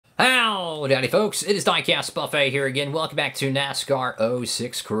Howdy folks, it is Diecast Buffet here again. Welcome back to NASCAR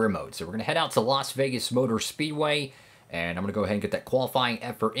 06 Career Mode. So we're going to head out to Las Vegas Motor Speedway, and I'm going to go ahead and get that qualifying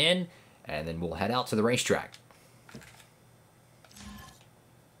effort in, and then we'll head out to the racetrack.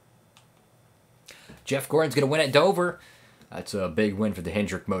 Jeff Gordon's going to win at Dover. That's a big win for the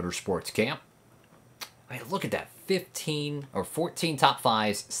Hendrick Motorsports camp. I mean, look at that, 15 or 14 top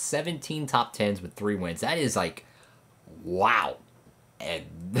 5s, 17 top 10s with 3 wins. That is like, wow. And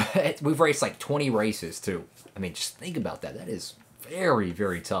we've raced like 20 races, too. I mean, just think about that. That is very,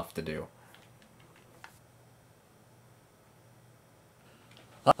 very tough to do.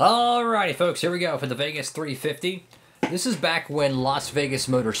 Alrighty, folks. Here we go for the Vegas 350. This is back when Las Vegas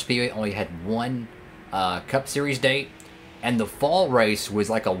Motor Speedway only had one Cup Series date. And the fall race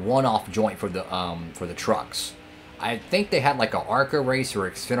was like a one-off joint for the trucks. I think they had like an ARCA race or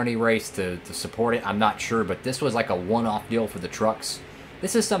Xfinity race to support it. I'm not sure, but this was like a one-off deal for the trucks.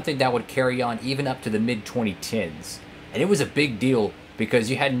 This is something that would carry on even up to the mid-2010s. And it was a big deal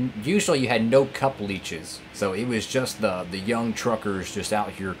because usually you had no cup leeches. So it was just the young truckers just out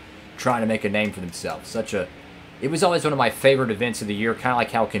here trying to make a name for themselves. It was always one of my favorite events of the year, kind of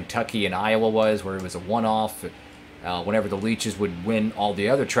like how Kentucky and Iowa was, where it was a one-off. Whenever the leeches would win all the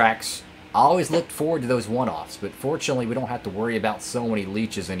other tracks, I always looked forward to those one-offs. But fortunately, we don't have to worry about so many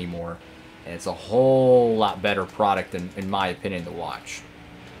leeches anymore. And it's a whole lot better product, in my opinion, to watch.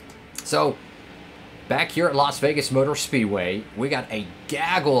 So, back here at Las Vegas Motor Speedway, we got a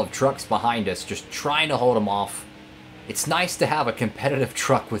gaggle of trucks behind us just trying to hold them off. It's nice to have a competitive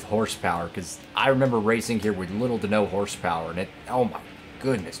truck with horsepower, because I remember racing here with little to no horsepower, and oh my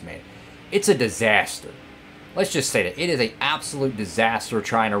goodness, man. It's a disaster. Let's just say that it is an absolute disaster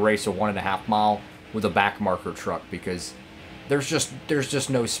trying to race a 1.5 mile with a backmarker truck, because there's just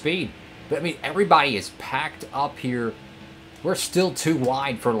no speed. But I mean, everybody is packed up here. We're still too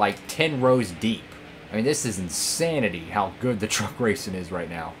wide for like 10 rows deep. I mean, this is insanity how good the truck racing is right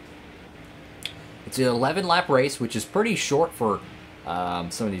now. It's an 11-lap race, which is pretty short for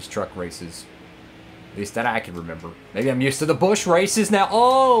some of these truck races. At least that I can remember. Maybe I'm used to the Busch races now.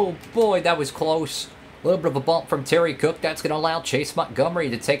 Oh, boy, that was close. A little bit of a bump from Terry Cook. That's going to allow Chase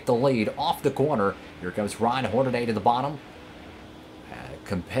Montgomery to take the lead off the corner. Here comes Ryan Hornaday to the bottom.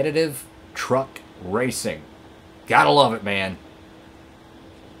 Competitive truck racing. Gotta love it, man.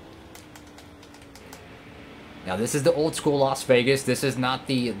 Now, this is the old school Las Vegas. This is not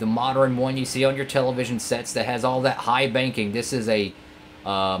the modern one you see on your television sets that has all that high banking. This is a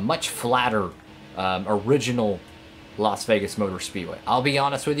much flatter, original Las Vegas Motor Speedway. I'll be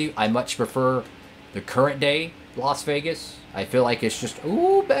honest with you, I much prefer the current day Las Vegas. I feel like it's just,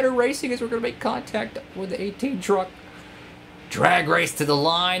 ooh, better racing as we're going to make contact with the 18 truck. Drag race to the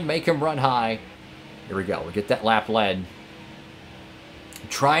line, make him run high. Here we go. We'll get that lap led. I'm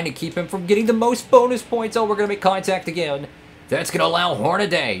trying to keep him from getting the most bonus points. Oh, we're going to make contact again. That's going to allow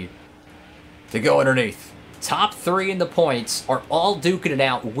Hornaday to go underneath. Top 3 in the points are all duking it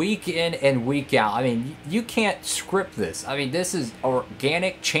out week in and week out. I mean, you can't script this. I mean, this is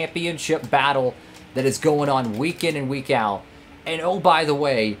organic championship battle that is going on week in and week out. And oh, by the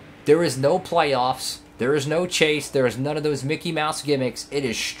way, there is no playoffs. There is no chase. There is none of those Mickey Mouse gimmicks. It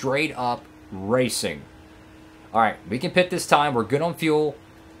is straight up racing. Alright, we can pit this time. We're good on fuel.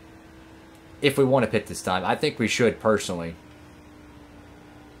 If we want to pit this time. I think we should, personally.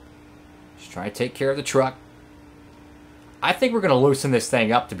 Just try to take care of the truck. I think we're going to loosen this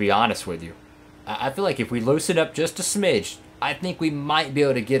thing up, to be honest with you. I feel like if we loosen up just a smidge, I think we might be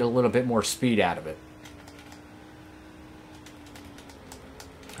able to get a little bit more speed out of it.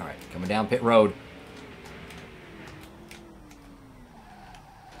 Alright, coming down pit road.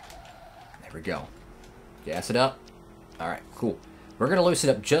 There we go. Gas it up. Alright, cool. We're going to loosen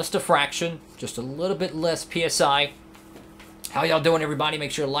up just a fraction. Just a little bit less PSI. How y'all doing, everybody?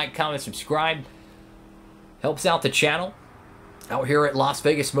 Make sure to like, comment, subscribe. Helps out the channel. Out here at Las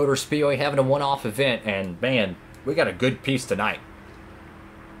Vegas Motor Speedway having a one-off event. And, man, we got a good piece tonight.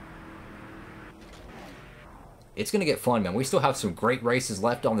 It's going to get fun, man. We still have some great races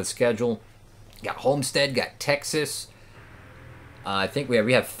left on the schedule. Got Homestead, got Texas. I think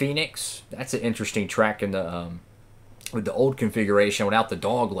we have Phoenix. That's an interesting track in the with the old configuration without the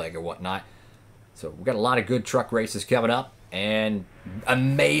dog leg or whatnot. So we've got a lot of good truck races coming up. And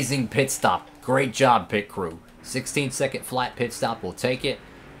amazing pit stop. Great job, pit crew. 16-second flat pit stop. We'll take it.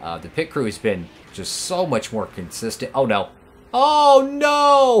 The pit crew has been just so much more consistent. Oh, no. Oh,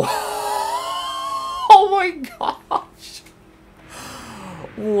 no! Oh, my gosh.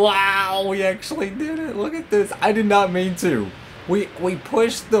 Wow, we actually did it. Look at this. I did not mean to. we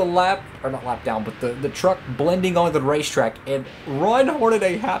pushed the lap, or not lap down, but the truck blending onto the racetrack, and Ron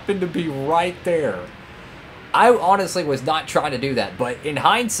Hornaday happened to be right there. I honestly was not trying to do that, but in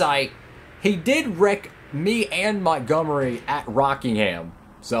hindsight, he did wreck me and Montgomery at Rockingham.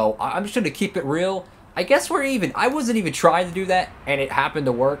 So I'm just going to keep it real. I guess we're even. I wasn't even trying to do that, and it happened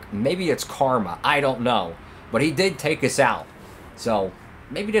to work. Maybe it's karma. I don't know. But he did take us out. So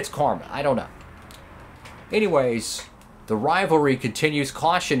maybe that's karma. I don't know. Anyways, the rivalry continues.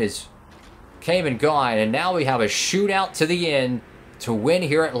 Caution is came and gone, and now we have a shootout to the end to win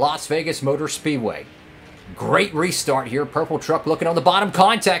here at Las Vegas Motor Speedway. Great restart here. Purple truck looking on the bottom.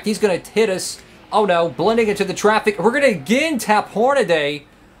 Contact. He's going to hit us. Oh no. Blending into the traffic. We're going to again tap Hornaday.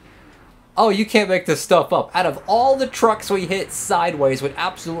 Oh, you can't make this stuff up. Out of all the trucks we hit sideways with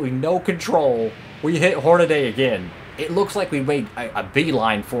absolutely no control, we hit Hornaday again. It looks like we made a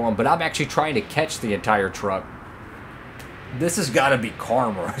beeline for him, but I'm actually trying to catch the entire truck. This has got to be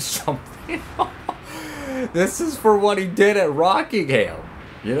karma or something. This is for what he did at Rockingham.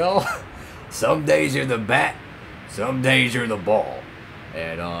 You know? Some days you're the bat, some days you're the ball.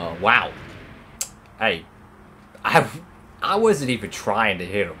 And, wow. Hey, I wasn't even trying to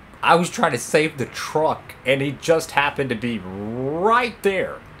hit him. I was trying to save the truck, and he just happened to be right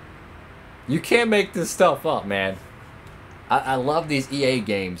there. You can't make this stuff up, man. I love these EA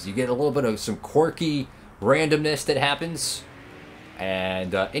games. You get a little bit of some quirky randomness that happens,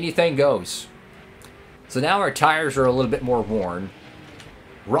 and anything goes. So now our tires are a little bit more worn.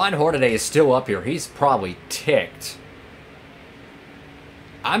 Ron Hornaday is still up here. He's probably ticked.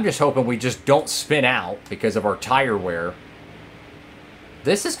 I'm just hoping we just don't spin out because of our tire wear.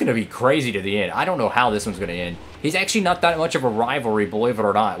 This is going to be crazy to the end. I don't know how this one's going to end. He's actually not that much of a rivalry, believe it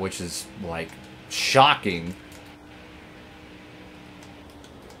or not, which is, like, shocking.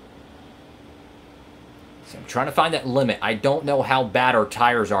 So I'm trying to find that limit. I don't know how bad our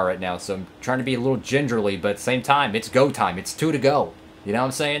tires are right now, so I'm trying to be a little gingerly, but at the same time, it's go time. It's 2 to go. You know what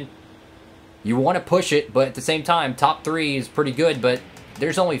I'm saying? You want to push it, but at the same time, top 3 is pretty good, but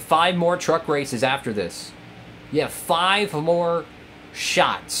there's only 5 more truck races after this. You have 5 more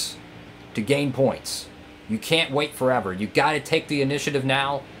shots to gain points. You can't wait forever. You got to take the initiative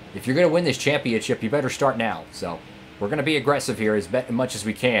now. If you're going to win this championship, you better start now. So we're going to be aggressive here as much as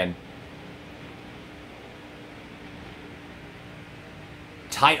we can.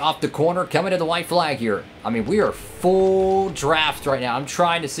 Tight off the corner, coming to the white flag here. I mean, we are full draft right now. I'm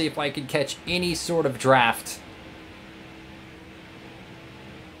trying to see if I can catch any sort of draft.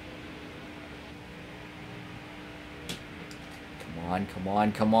 Come on, come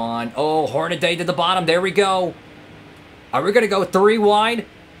on, come on. Oh, Hornaday to the bottom. There we go. Are we going to go 3 wide?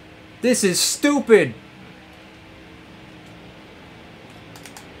 This is stupid.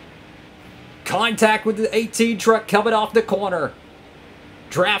 Contact with the 18 truck coming off the corner.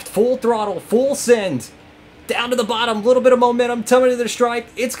 Draft full throttle, full send. Down to the bottom, little bit of momentum, coming to the stripe.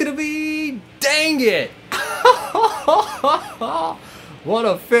 It's going to be, dang it. What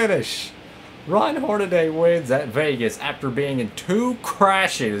a finish. Ron Hornaday wins at Vegas after being in 2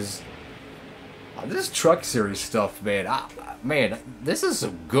 crashes. This truck series stuff, man. Man, this is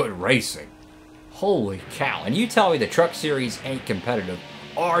some good racing. Holy cow. And you tell me the truck series ain't competitive.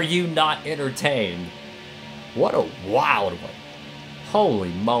 Are you not entertained? What a wild one. Holy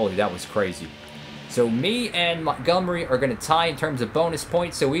moly, that was crazy. So me and Montgomery are going to tie in terms of bonus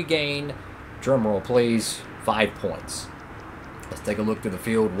points. So we gain, drumroll please, 5 points. Let's take a look to the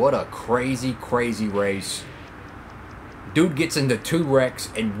field. What a crazy, crazy race. Dude gets into 2 wrecks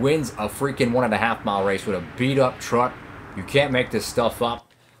and wins a freaking 1.5 mile race with a beat up truck. You can't make this stuff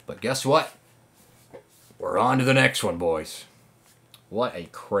up. But guess what? We're on to the next one, boys. What a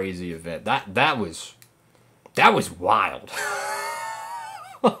crazy event. That was wild.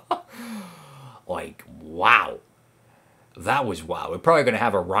 Like, wow. That was wild. We're probably going to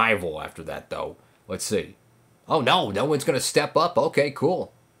have a rival after that, though. Let's see. Oh, no. No one's going to step up. Okay,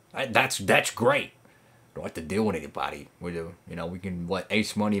 cool. That's great. Don't have to deal with anybody. We do, you know, we can let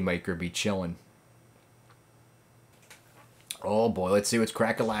Ace Moneymaker be chilling. Oh, boy. Let's see what's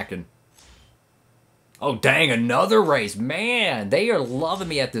crack-a-lacking. Oh, dang. Another race. Man, they are loving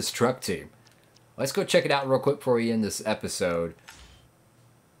me at this truck team. Let's go check it out real quick before we end this episode.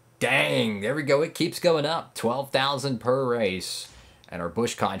 Dang, there we go. It keeps going up. 12,000 per race. And our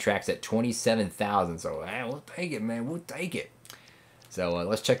Bush contract's at 27,000. So, hey, we'll take it, man. We'll take it. So,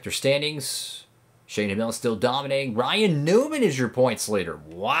 let's check their standings. Shane Hamilton's still dominating. Ryan Newman is your points leader.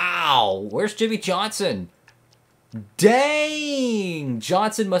 Wow. Where's Jimmy Johnson? Dang.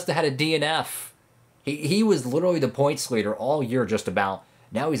 Johnson must have had a DNF. He was literally the points leader all year just about.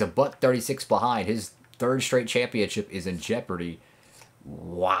 Now he's a $1.36 behind. His third straight championship is in jeopardy.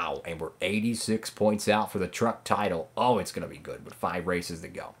 Wow, and we're 86 points out for the truck title. Oh, it's going to be good with 5 races to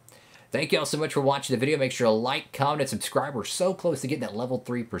go. Thank you all so much for watching the video. Make sure to like, comment, and subscribe. We're so close to getting that level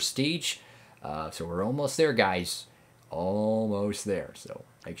 3 prestige. So we're almost there, guys. Almost there. So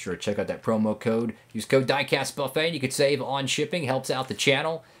make sure to check out that promo code. Use code DIECASTBuffet and you can save on shipping. Helps out the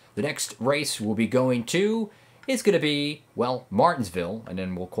channel. The next race we'll be going to is going to be, well, Martinsville. And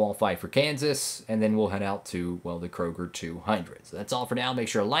then we'll qualify for Kansas. And then we'll head out to, well, the Kroger 200. So that's all for now. Make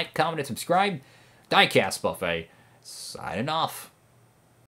sure to like, comment, and subscribe. DIECAST Buffet signing off.